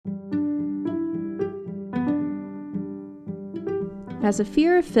Has a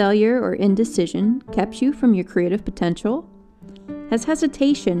fear of failure or indecision kept you from your creative potential? Has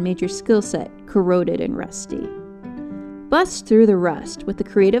hesitation made your skill set corroded and rusty? Bust through the rust with the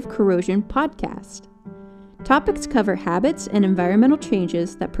Creative Corrosion Podcast. Topics cover habits and environmental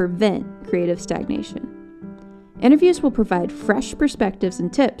changes that prevent creative stagnation. Interviews will provide fresh perspectives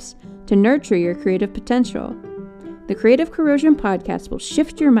and tips to nurture your creative potential. The Creative Corrosion Podcast will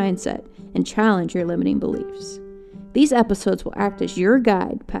shift your mindset and challenge your limiting beliefs. These episodes will act as your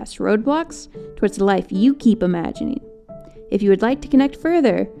guide past roadblocks towards the life you keep imagining. If you would like to connect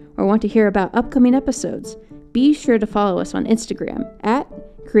further or want to hear about upcoming episodes, be sure to follow us on Instagram at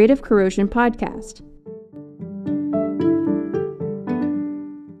Creative Corrosion Podcast.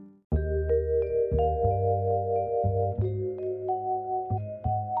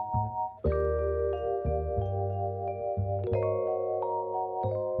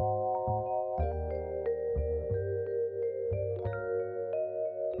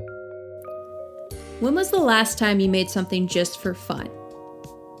 When was the last time you made something just for fun?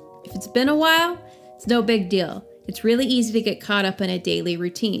 If it's been a while, it's no big deal. It's really easy to get caught up in a daily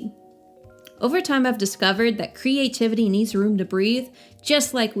routine. Over time, I've discovered that creativity needs room to breathe,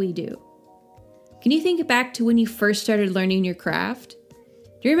 just like we do. Can you think back to when you first started learning your craft?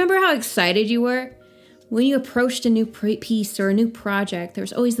 Do you remember how excited you were? When you approached a new piece or a new project, there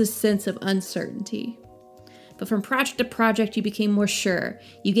was always this sense of uncertainty. But from project to project, you became more sure.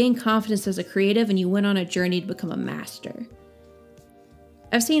 You gained confidence as a creative and you went on a journey to become a master.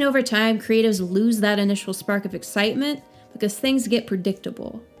 I've seen over time, creatives lose that initial spark of excitement because things get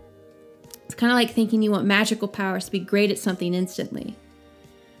predictable. It's kind of like thinking you want magical powers to be great at something instantly.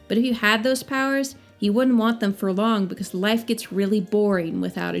 But if you had those powers, you wouldn't want them for long because life gets really boring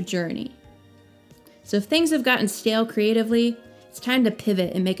without a journey. So if things have gotten stale creatively, it's time to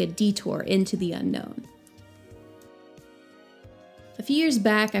pivot and make a detour into the unknown. A few years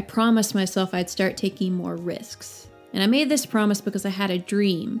back, I promised myself I'd start taking more risks. And I made this promise because I had a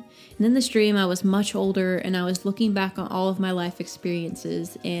dream. And in this dream, I was much older and I was looking back on all of my life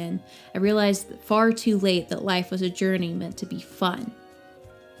experiences and I realized far too late that life was a journey meant to be fun.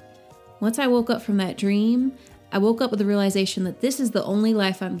 Once I woke up from that dream, I woke up with the realization that this is the only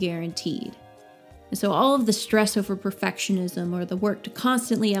life I'm guaranteed. And so all of the stress over perfectionism or the work to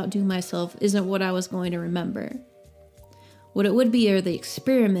constantly outdo myself isn't what I was going to remember. What it would be are the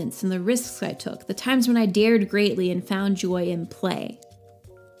experiments and the risks I took, the times when I dared greatly and found joy in play.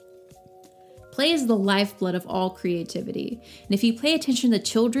 Play is the lifeblood of all creativity, and if you pay attention to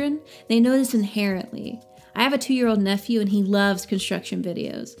children, they know this inherently. I have a 2-year-old nephew and he loves construction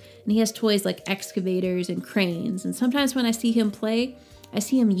videos, and he has toys like excavators and cranes, and sometimes when I see him play, I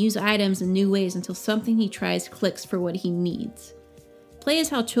see him use items in new ways until something he tries clicks for what he needs. Play is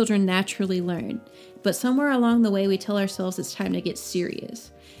how children naturally learn, but somewhere along the way we tell ourselves it's time to get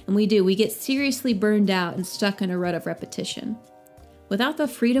serious. And we do, we get seriously burned out and stuck in a rut of repetition. Without the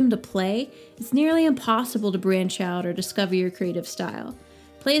freedom to play, it's nearly impossible to branch out or discover your creative style.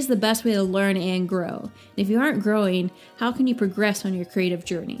 Play is the best way to learn and grow. And if you aren't growing, how can you progress on your creative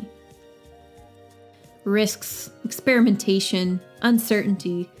journey? Risks, experimentation,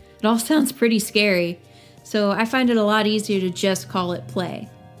 uncertainty, it all sounds pretty scary. So I find it a lot easier to just call it play.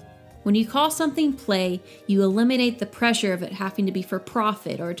 When you call something play, you eliminate the pressure of it having to be for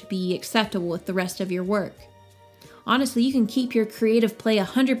profit or to be acceptable with the rest of your work. Honestly, you can keep your creative play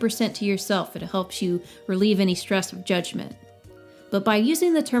 100% to yourself if it helps you relieve any stress of judgment. But by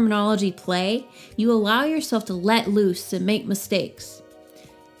using the terminology play, you allow yourself to let loose and make mistakes.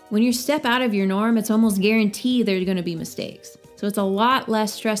 When you step out of your norm, it's almost guaranteed there are going to be mistakes. So it's a lot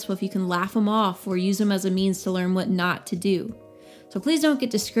less stressful if you can laugh them off or use them as a means to learn what not to do. So please don't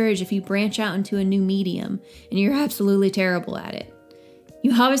get discouraged if you branch out into a new medium and you're absolutely terrible at it.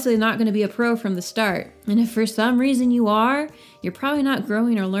 You're obviously not going to be a pro from the start, and if for some reason you are, you're probably not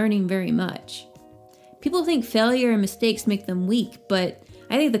growing or learning very much. People think failure and mistakes make them weak, but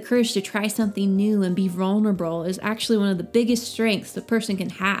I think the courage to try something new and be vulnerable is actually one of the biggest strengths a person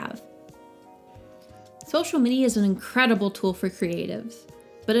can have. Social media is an incredible tool for creatives,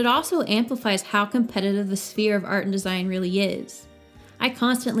 but it also amplifies how competitive the sphere of art and design really is. I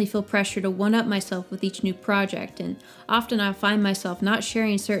constantly feel pressure to one-up myself with each new project, and often I find myself not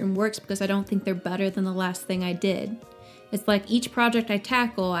sharing certain works because I don't think they're better than the last thing I did. It's like each project I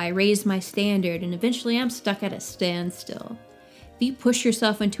tackle, I raise my standard, and eventually I'm stuck at a standstill. If you push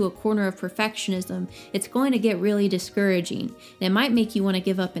yourself into a corner of perfectionism, it's going to get really discouraging, and it might make you want to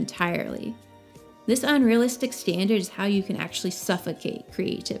give up entirely. This unrealistic standard is how you can actually suffocate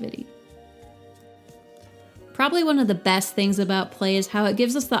creativity. Probably one of the best things about play is how it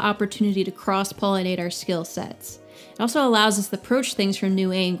gives us the opportunity to cross-pollinate our skill sets. It also allows us to approach things from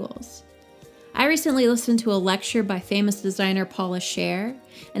new angles. I recently listened to a lecture by famous designer Paula Scher,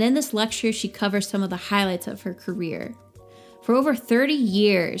 and in this lecture she covers some of the highlights of her career. For over 30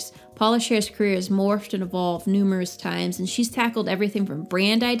 years, Paula Scher's career has morphed and evolved numerous times, and she's tackled everything from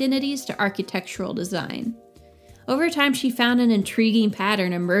brand identities to architectural design. Over time, she found an intriguing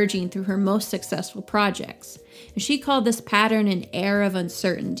pattern emerging through her most successful projects, and she called this pattern an air of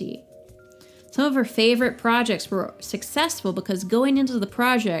uncertainty. Some of her favorite projects were successful because going into the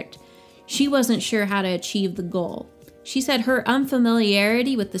project, she wasn't sure how to achieve the goal. She said her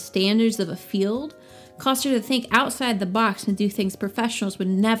unfamiliarity with the standards of a field caused her to think outside the box and do things professionals would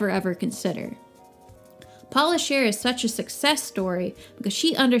never ever consider. Paula Scher is such a success story because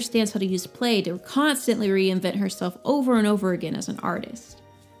she understands how to use play to constantly reinvent herself over and over again as an artist.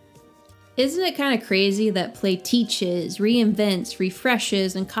 Isn't it kind of crazy that play teaches, reinvents,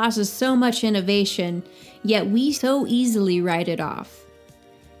 refreshes, and causes so much innovation, yet we so easily write it off?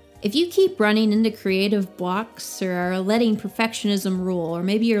 If you keep running into creative blocks or are letting perfectionism rule, or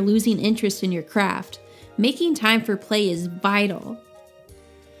maybe you're losing interest in your craft, making time for play is vital.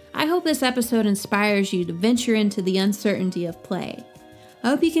 I hope this episode inspires you to venture into the uncertainty of play. I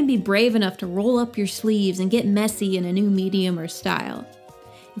hope you can be brave enough to roll up your sleeves and get messy in a new medium or style.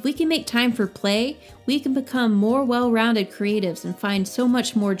 If we can make time for play, we can become more well-rounded creatives and find so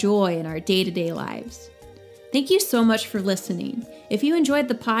much more joy in our day-to-day lives. Thank you so much for listening. If you enjoyed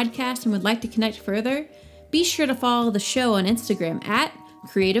the podcast and would like to connect further, be sure to follow the show on Instagram at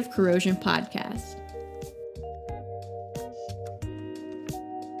Creative Corrosion Podcast.